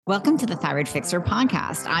Welcome to the Thyroid Fixer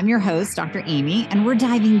podcast. I'm your host, Dr. Amy, and we're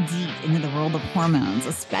diving deep into the world of hormones,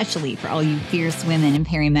 especially for all you fierce women in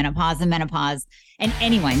perimenopause and menopause, and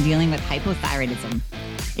anyone dealing with hypothyroidism.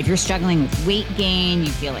 If you're struggling with weight gain,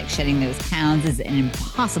 you feel like shedding those pounds is an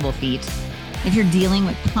impossible feat. If you're dealing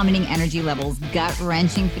with plummeting energy levels,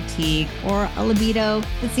 gut-wrenching fatigue, or a libido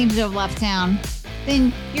that seems to have left town,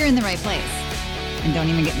 then you're in the right place. And don't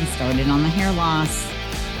even get me started on the hair loss.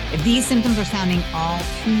 If these symptoms are sounding all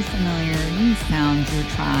too familiar, you found your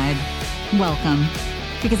tribe. Welcome,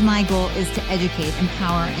 because my goal is to educate,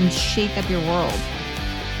 empower, and shake up your world.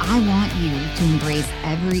 I want you to embrace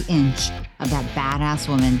every inch of that badass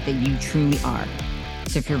woman that you truly are.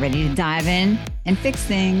 So if you're ready to dive in and fix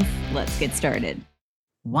things, let's get started.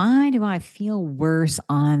 Why do I feel worse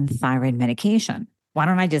on thyroid medication? Why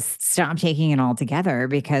don't I just stop taking it altogether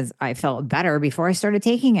because I felt better before I started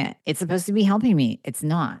taking it? It's supposed to be helping me. It's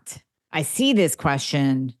not. I see this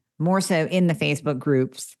question more so in the Facebook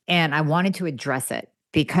groups, and I wanted to address it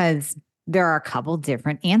because there are a couple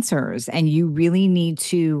different answers, and you really need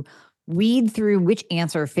to weed through which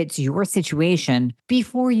answer fits your situation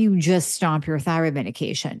before you just stop your thyroid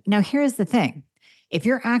medication. Now, here's the thing. If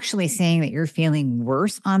you're actually saying that you're feeling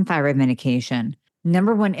worse on thyroid medication,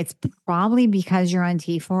 number one, it's probably because you're on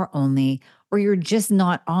T4 only, or you're just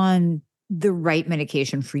not on the right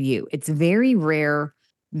medication for you. It's very rare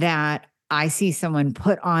that I see someone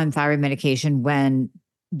put on thyroid medication when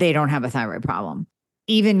they don't have a thyroid problem.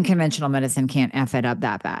 Even conventional medicine can't F it up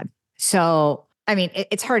that bad. So, I mean,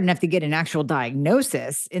 it's hard enough to get an actual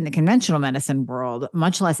diagnosis in the conventional medicine world,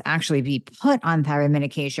 much less actually be put on thyroid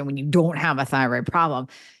medication when you don't have a thyroid problem.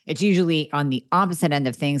 It's usually on the opposite end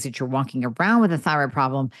of things that you're walking around with a thyroid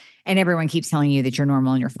problem and everyone keeps telling you that you're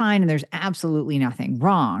normal and you're fine and there's absolutely nothing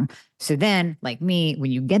wrong. So then, like me,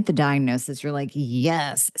 when you get the diagnosis, you're like,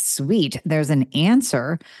 yes, sweet, there's an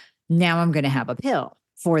answer. Now I'm going to have a pill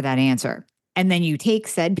for that answer. And then you take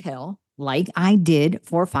said pill, like I did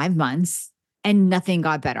for 5 months, and nothing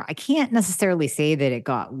got better. I can't necessarily say that it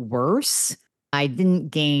got worse. I didn't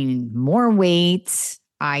gain more weight.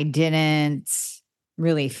 I didn't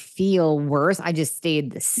really feel worse. I just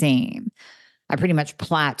stayed the same. I pretty much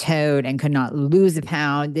plateaued and could not lose a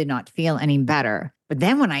pound, did not feel any better. But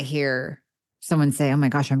then when I hear someone say, oh my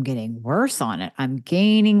gosh, I'm getting worse on it. I'm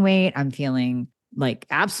gaining weight. I'm feeling like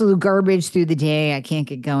absolute garbage through the day. I can't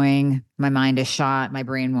get going. My mind is shot. My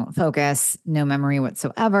brain won't focus. No memory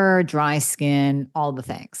whatsoever. Dry skin, all the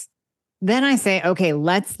things. Then I say, okay,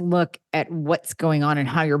 let's look at what's going on and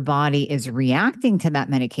how your body is reacting to that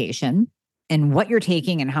medication and what you're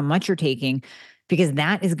taking and how much you're taking, because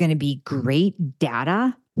that is going to be great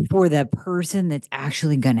data for the person that's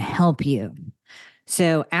actually going to help you.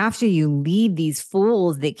 So after you leave these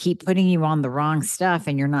fools that keep putting you on the wrong stuff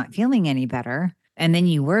and you're not feeling any better, and then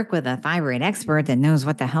you work with a thyroid expert that knows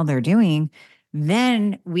what the hell they're doing,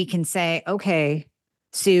 then we can say, okay,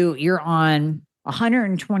 Sue, you're on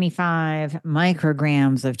 125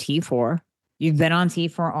 micrograms of T4. You've been on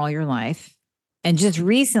T4 all your life. And just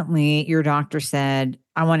recently, your doctor said,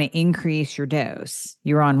 I want to increase your dose.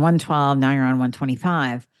 You're on 112, now you're on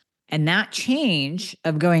 125. And that change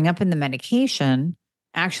of going up in the medication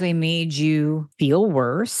actually made you feel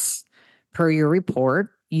worse per your report.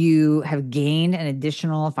 You have gained an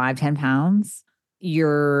additional 5-10 pounds.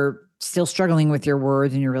 You're still struggling with your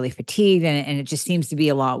words and you're really fatigued. And it just seems to be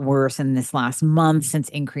a lot worse in this last month since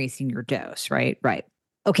increasing your dose, right? Right.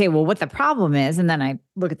 Okay, well, what the problem is, and then I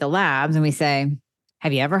look at the labs and we say,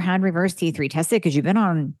 have you ever had reverse T3 tested? Because you've been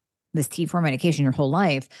on this T4 medication your whole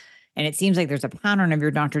life. And it seems like there's a pattern of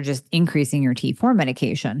your doctor just increasing your T4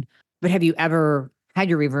 medication. But have you ever had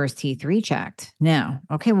your reverse T3 checked? No.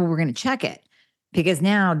 Okay, well, we're going to check it. Because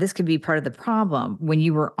now this could be part of the problem. When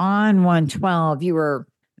you were on 112, you were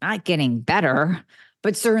not getting better,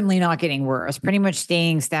 but certainly not getting worse, pretty much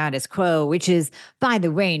staying status quo, which is, by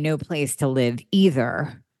the way, no place to live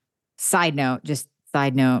either. Side note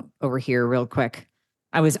over here real quick.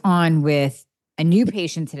 I was on with a new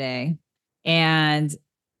patient today, and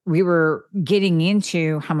we were getting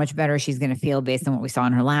into how much better she's going to feel based on what we saw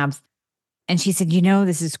in her labs. And she said,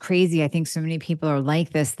 this is crazy. I think so many people are like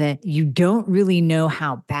this, that you don't really know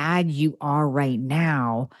how bad you are right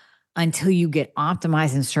now until you get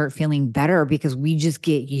optimized and start feeling better, because we just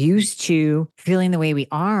get used to feeling the way we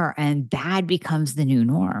are and bad becomes the new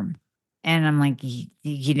norm. And I'm like,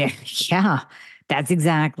 yeah, that's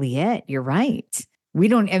exactly it. You're right.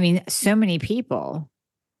 So many people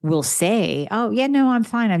will say, oh yeah, no, I'm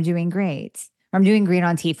fine. I'm doing great. I'm doing great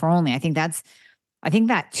on T4 only. I think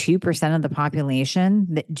that 2% of the population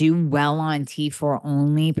that do well on T4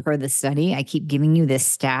 only per the study, I keep giving you this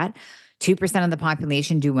stat, 2% of the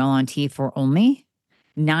population do well on T4 only.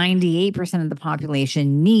 98% of the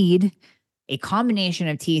population need a combination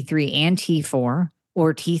of T3 and T4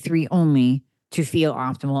 or T3 only to feel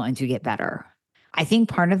optimal and to get better. I think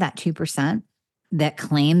part of that 2% that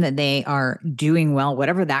claim that they are doing well,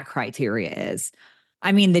 whatever that criteria is.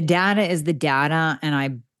 I mean, the data is the data, and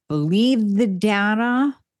I believe the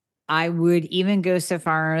data. I would even go so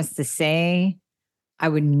far as to say I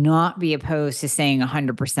would not be opposed to saying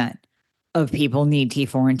 100% of people need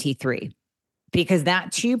T4 and T3, because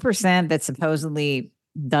that 2% that supposedly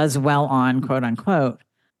does well on, quote unquote,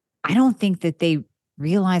 I don't think that they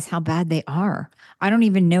realize how bad they are. I don't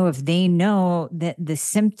even know if they know that the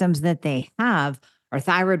symptoms that they have are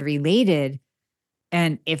thyroid related.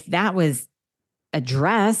 And if that was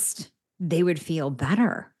addressed, they would feel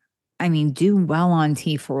better. I mean, do well on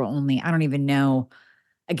T4 only. I don't even know,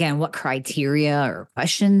 again, what criteria or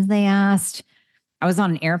questions they asked. I was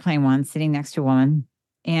on an airplane once sitting next to a woman,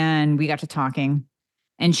 and we got to talking,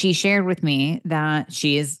 and she shared with me that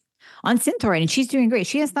she is on Synthroid and she's doing great.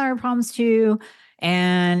 She has thyroid problems too,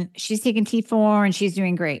 and she's taking T4 and she's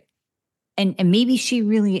doing great. And maybe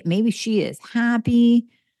she is happy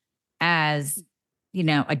as,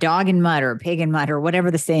 a dog in mud or a pig in mud or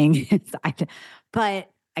whatever the saying is.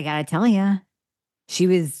 But I got to tell you, she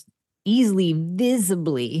was easily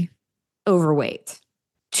visibly overweight,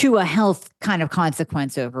 to a health kind of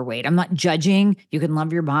consequence overweight. I'm not judging. You can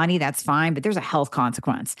love your body. That's fine. But there's a health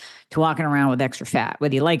consequence to walking around with extra fat,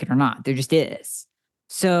 whether you like it or not. There just is.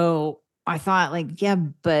 So I thought, yeah,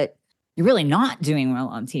 but you're really not doing well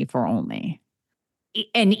on T4 only.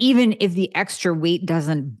 And even if the extra weight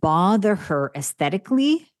doesn't bother her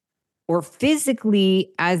aesthetically or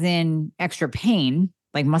physically, as in extra pain,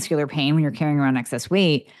 like muscular pain when you're carrying around excess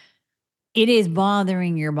weight, it is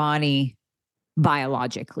bothering your body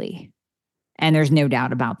biologically. And there's no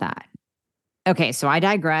doubt about that. Okay, so I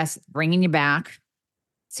digress, bringing you back.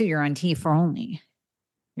 So you're on T4 only.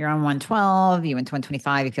 You're on 112, you went to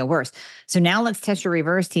 125, you feel worse. So now let's test your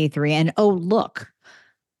reverse T3. And oh, look,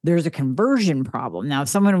 there's a conversion problem. Now, if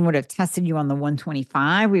someone would have tested you on the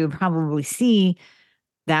 125, we would probably see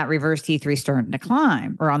that reverse T3 starting to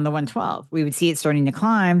climb, or on the 112. We would see it starting to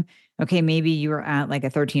climb. Okay, maybe you were at like a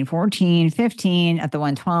 13, 14, 15 at the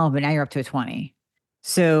 112, but now you're up to a 20.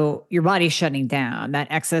 So your body's shutting down. That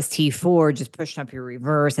excess T4 just pushed up your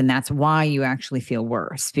reverse, and that's why you actually feel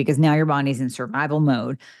worse, because now your body's in survival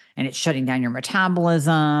mode and it's shutting down your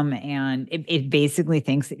metabolism, and it basically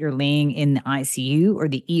thinks that you're laying in the ICU or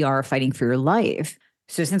the ER fighting for your life.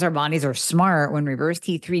 So since our bodies are smart, when reverse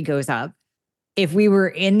T3 goes up, if we were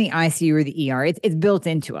in the ICU or the ER, it's built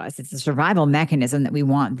into us. It's a survival mechanism that we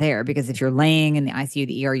want there, because if you're laying in the ICU,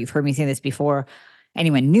 the ER, you've heard me say this before.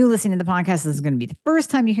 Anyone new listening to the podcast, this is going to be the first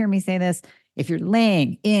time you hear me say this. If you're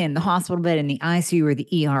laying in the hospital bed in the ICU or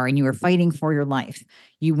the ER and you are fighting for your life,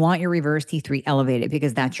 you want your reverse T3 elevated,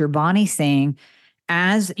 because that's your body saying,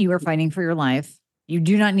 as you are fighting for your life, you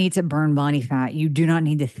do not need to burn body fat. You do not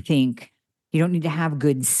need to think. You don't need to have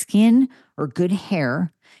good skin or good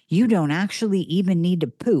hair. You don't actually even need to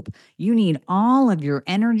poop. You need all of your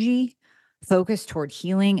energy focused toward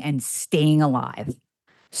healing and staying alive.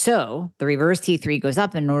 So the reverse T3 goes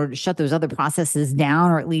up in order to shut those other processes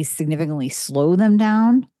down, or at least significantly slow them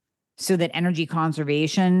down, so that energy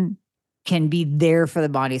conservation can be there for the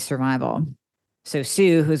body's survival. So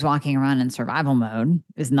Sue, who's walking around in survival mode,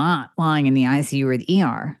 is not lying in the ICU or the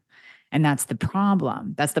ER. And that's the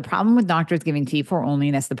problem. That's the problem with doctors giving T4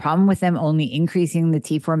 only. That's the problem with them only increasing the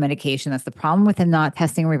T4 medication. That's the problem with them not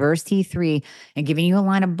testing reverse T3 and giving you a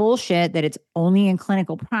line of bullshit that it's only in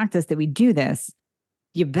clinical practice that we do this.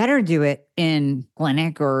 You better do it in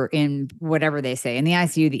clinic or in whatever they say, in the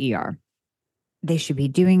ICU, the ER. They should be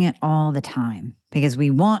doing it all the time, because we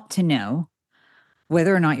want to know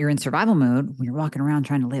whether or not you're in survival mode when you're walking around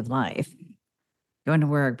trying to live life, going to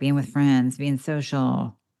work, being with friends, being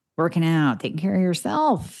social, working out, taking care of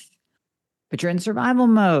yourself. But you're in survival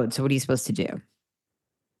mode. So what are you supposed to do?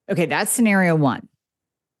 Okay, that's scenario one.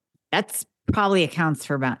 That's probably accounts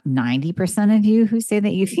for about 90% of you who say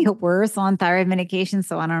that you feel worse on thyroid medication.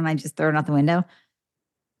 So why don't I just throw it out the window?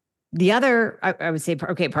 The other, I would say,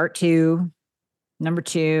 okay, part two, number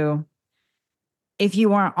two, if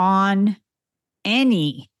you are on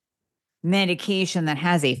any medication that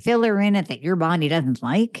has a filler in it that your body doesn't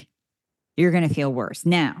like, you're going to feel worse.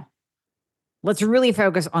 Now, let's really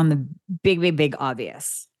focus on the big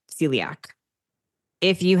obvious, celiac.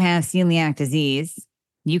 If you have celiac disease,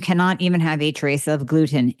 you cannot even have a trace of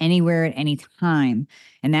gluten anywhere at any time.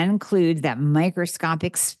 And that includes that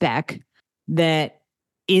microscopic speck that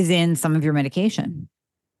is in some of your medication.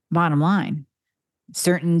 Bottom line,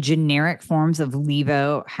 Certain generic forms of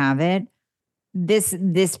Levo have it.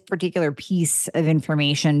 This particular piece of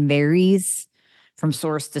information varies from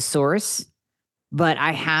source to source, but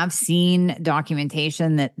I have seen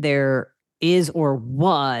documentation that there is or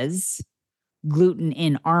was gluten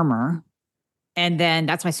in Armour. And then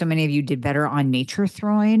that's why so many of you did better on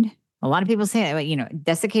NatureThroid. A lot of people say,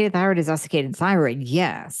 desiccated thyroid is desiccated thyroid.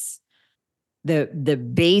 Yes. The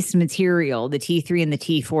base material, the T3 and the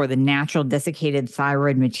T4, the natural desiccated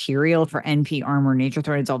thyroid material for NP, Armour,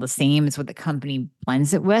 NatureThroid, it's all the same. It's what the company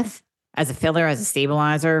blends it with as a filler, as a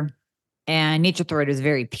stabilizer. And NatureThroid is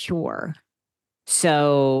very pure.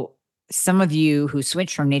 So some of you who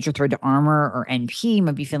switch from NatureThroid to Armour or NP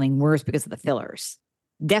might be feeling worse because of the fillers.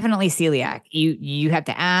 Definitely celiac. You have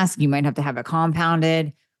to ask. You might have to have it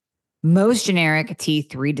compounded. Most generic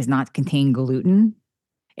T3 does not contain gluten.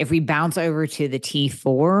 If we bounce over to the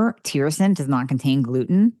T4, Tirosint does not contain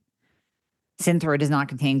gluten. Synthroid does not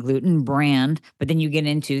contain gluten, brand. But then you get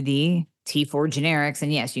into the T4 generics,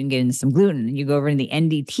 and yes, you can get into some gluten. And you go over to the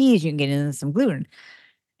NDTs, you can get into some gluten.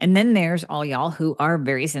 And then there's all y'all who are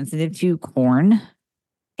very sensitive to corn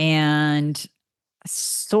and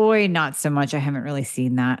soy, not so much. I haven't really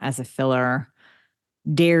seen that as a filler.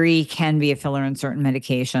 Dairy can be a filler in certain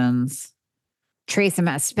medications. Trace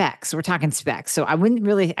amount specs. We're talking specs. So I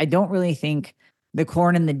don't really think the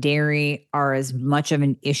corn and the dairy are as much of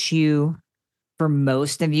an issue for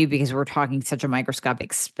most of you because we're talking such a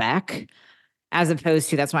microscopic spec, as opposed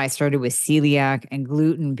to, that's why I started with celiac and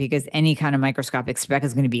gluten, because any kind of microscopic spec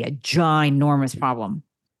is going to be a ginormous problem.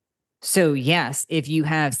 So yes, if you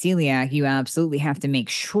have celiac, you absolutely have to make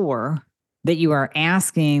sure that you are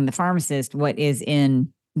asking the pharmacist what is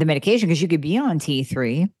in the medication, because you could be on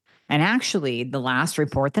T3. And actually, the last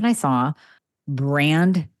report that I saw,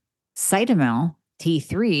 brand Cytomel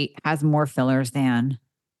T3 has more fillers than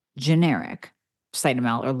generic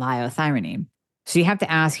Cytomel or liothyronine. So you have to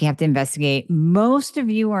ask, you have to investigate. Most of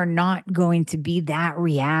you are not going to be that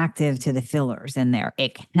reactive to the fillers in there.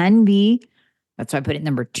 It can be, that's why I put it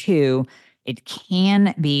number 2. It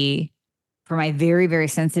can be for my very, very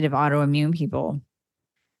sensitive autoimmune people.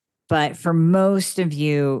 But for most of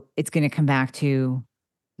you, it's going to come back to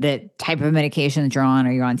the type of medication that you're on.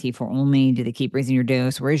 Are you on T4 only? Do they keep raising your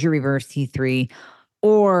dose? Where's your reverse T3?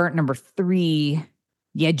 Or number 3,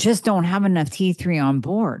 you just don't have enough T3 on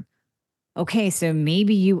board. Okay, so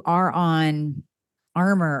maybe you are on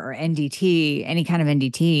Armour or NDT, any kind of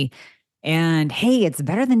NDT, and hey, it's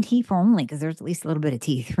better than T4 only because there's at least a little bit of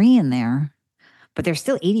T3 in there, but there's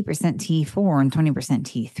still 80% T4 and 20%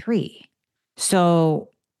 T3. So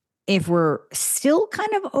if we're still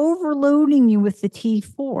kind of overloading you with the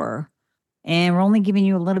T4 and we're only giving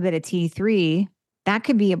you a little bit of T3, that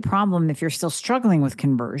could be a problem if you're still struggling with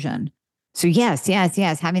conversion. So yes,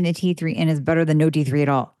 having the T3 in is better than no T3 at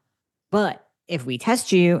all. But if we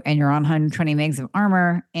test you and you're on 120 megs of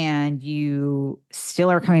Armour and you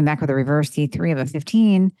still are coming back with a reverse T3 of a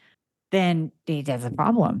 15, then that's a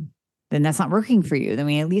problem. Then that's not working for you. Then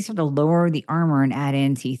we at least have to lower the Armour and add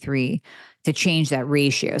in T3 to change that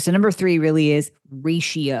ratio. So number 3 really is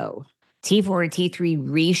ratio. T4 to T3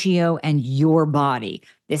 ratio and your body.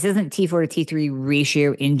 This isn't T4 to T3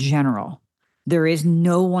 ratio in general. There is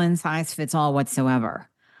no one size fits all whatsoever.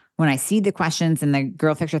 When I see the questions in the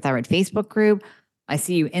Girl Fix Your Thyroid Facebook group, I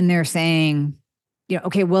see you in there saying,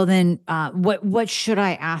 okay, well then what should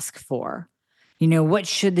I ask for? What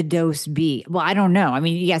should the dose be? Well, I don't know. I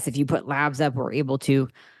mean, yes, if you put labs up, we're able to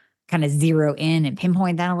kind of zero in and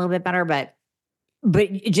pinpoint that a little bit better, but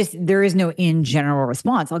just there is no in general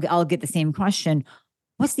response. I'll get the same question.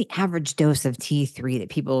 What's the average dose of T3 that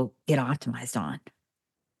people get optimized on?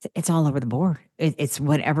 It's all over the board. It's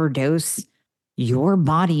whatever dose your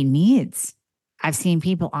body needs. I've seen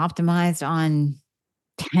people optimized on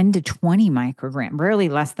 10 to 20 micrograms, rarely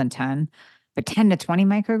less than 10, but 10 to 20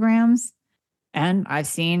 micrograms. And I've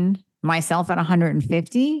seen myself at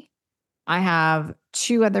 150. I have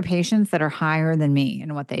 2 other patients that are higher than me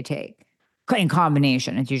in what they take. In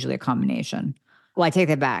combination, it's usually a combination. Well, I take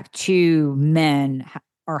that back. 2 men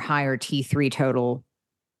are higher T3 total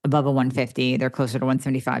above a 150. They're closer to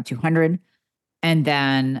 175, 200. And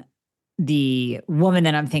then the woman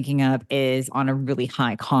that I'm thinking of is on a really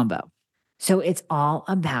high combo. So it's all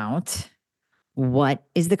about what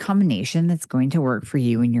is the combination that's going to work for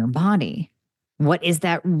you and your body? What is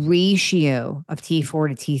that ratio of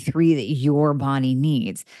T4 to T3 that your body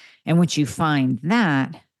needs? And once you find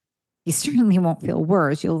that, you certainly won't feel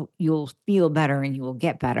worse. You'll feel better and you will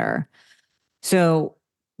get better. So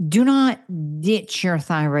do not ditch your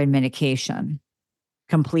thyroid medication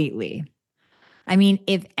completely. I mean,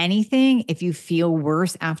 if anything, if you feel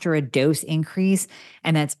worse after a dose increase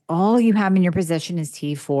and that's all you have in your possession is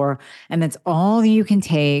T4 and that's all you can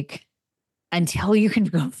take until you can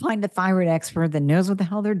go find a thyroid expert that knows what the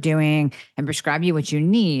hell they're doing and prescribe you what you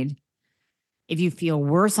need. If you feel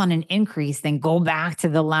worse on an increase, then go back to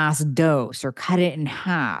the last dose or cut it in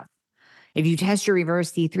half. If you test your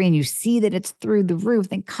reverse T3 and you see that it's through the roof,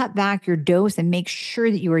 then cut back your dose and make sure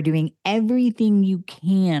that you are doing everything you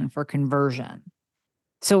can for conversion.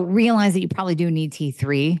 So realize that you probably do need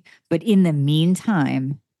T3, but in the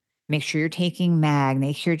meantime, make sure you're taking mag,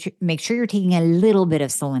 make sure you're taking a little bit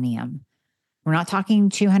of selenium. We're not talking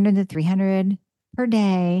 200 to 300 per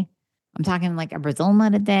day. I'm talking like a Brazil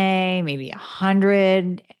nut a day, maybe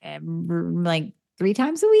 100, like 3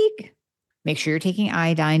 times a week. Make sure you're taking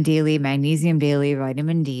iodine daily, magnesium daily,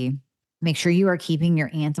 vitamin D. Make sure you are keeping your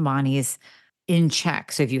antibodies in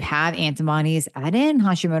check. So if you have antibodies, add in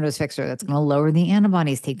Hashimoto's fixer. That's going to lower the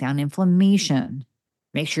antibodies, take down inflammation.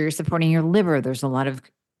 Make sure you're supporting your liver. There's a lot of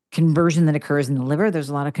conversion that occurs in the liver. There's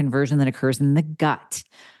a lot of conversion that occurs in the gut.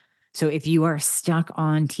 So if you are stuck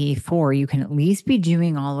on T4, you can at least be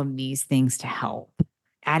doing all of these things to help.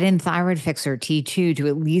 Add in thyroid fixer, T2, to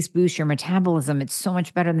at least boost your metabolism. It's so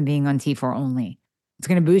much better than being on T4 only. It's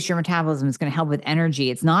going to boost your metabolism. It's going to help with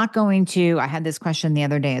energy. It's not going to, I had this question the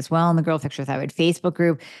other day as well in the Girl Fix Your Thyroid Facebook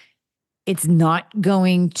group. It's not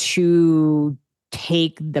going to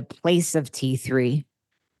take the place of T3.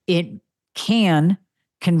 It can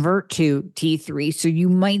convert to T3. So you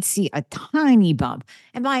might see a tiny bump.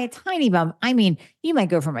 And by a tiny bump, I mean, you might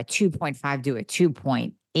go from a 2.5 to a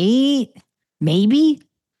 2.8, maybe,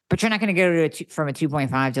 but you're not going to go to from a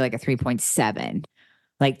 2.5 to like a 3.7,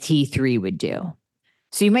 like T3 would do.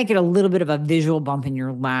 So you might get a little bit of a visual bump in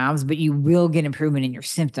your labs, but you will get improvement in your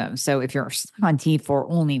symptoms. So if you're on T4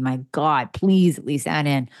 only, my God, please at least add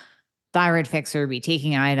in thyroid fixer, be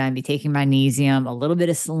taking iodine, be taking magnesium, a little bit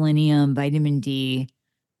of selenium, vitamin D,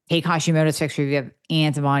 take Hashimoto's fixer if you have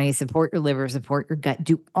antibodies, support your liver, support your gut,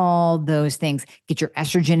 do all those things. Get your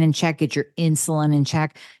estrogen in check, get your insulin in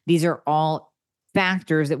check. These are all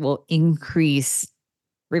factors that will increase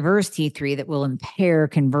reverse T3 that will impair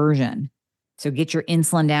conversion. So get your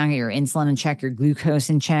insulin down, get your insulin in check, your glucose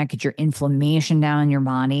in check, get your inflammation down in your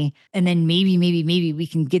body. And then maybe we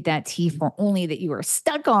can get that T4 only that you are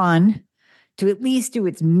stuck on to at least do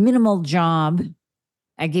its minimal job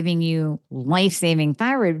at giving you life-saving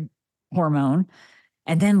thyroid hormone.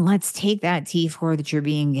 And then let's take that T4 that you're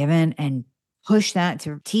being given and push that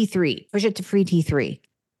to T3, push it to free T3,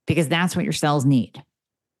 because that's what your cells need.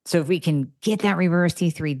 So if we can get that reverse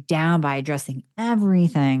T3 down by addressing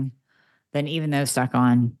everything, then even those stuck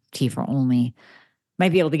on T4 only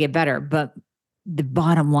might be able to get better. But the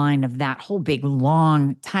bottom line of that whole big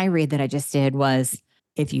long tirade that I just did was,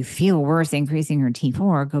 if you feel worse increasing your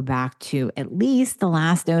T4, go back to at least the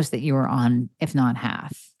last dose that you were on, if not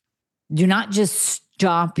half. Do not just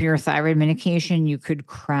stop your thyroid medication. You could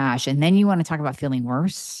crash. And then you want to talk about feeling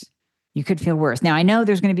worse. You could feel worse. Now, I know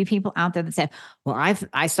there's going to be people out there that say, well,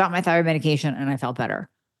 I stopped my thyroid medication and I felt better.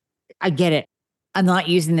 I get it. I'm not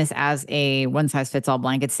using this as a one-size-fits-all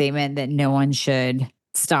blanket statement that no one should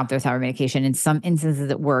stop their thyroid medication. In some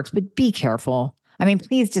instances, it works, but be careful. I mean,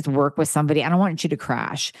 please just work with somebody. I don't want you to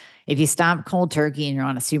crash. If you stop cold turkey and you're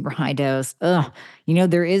on a super high dose,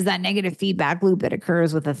 there is that negative feedback loop that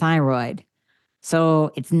occurs with the thyroid.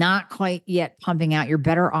 So it's not quite yet pumping out. You're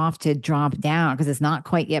better off to drop down because it's not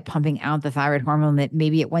quite yet pumping out the thyroid hormone that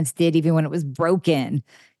maybe it once did, even when it was broken.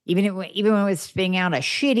 Even when it was spitting out a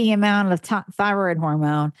shitty amount of thyroid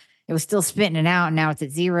hormone, it was still spitting it out. And now it's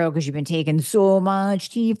at zero because you've been taking so much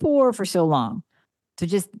T4 for so long. So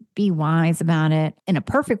just be wise about it. In a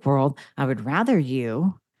perfect world, I would rather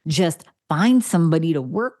you just find somebody to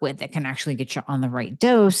work with that can actually get you on the right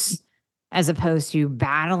dose, as opposed to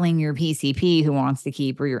battling your PCP who wants to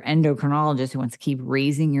keep, or your endocrinologist who wants to keep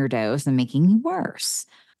raising your dose and making you worse.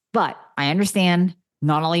 But I understand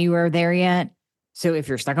not all of you are there yet. So if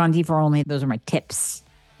you're stuck on T4 only, those are my tips.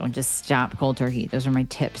 Don't just stop cold turkey. Those are my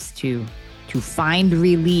tips to find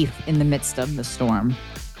relief in the midst of the storm.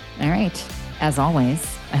 All right. As always,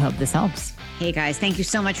 I hope this helps. Hey guys, thank you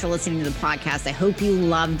so much for listening to the podcast. I hope you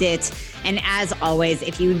loved it. And as always,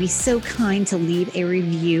 if you would be so kind to leave a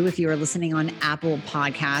review if you are listening on Apple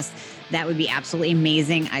Podcasts, that would be absolutely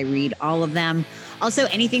amazing. I read all of them. Also,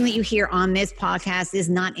 anything that you hear on this podcast is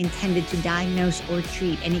not intended to diagnose or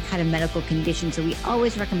treat any kind of medical condition. So we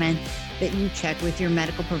always recommend that you check with your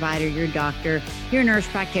medical provider, your doctor, your nurse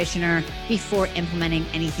practitioner before implementing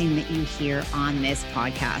anything that you hear on this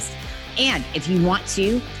podcast. And if you want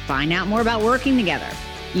to find out more about working together,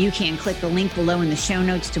 you can click the link below in the show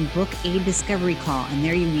notes to book a discovery call. And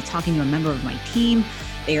there you'll be talking to a member of my team.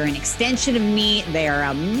 They are an extension of me. They are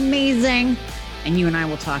amazing. And you and I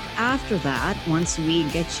will talk after that once we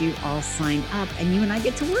get you all signed up and you and I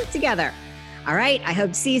get to work together. All right. I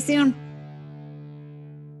hope to see you soon.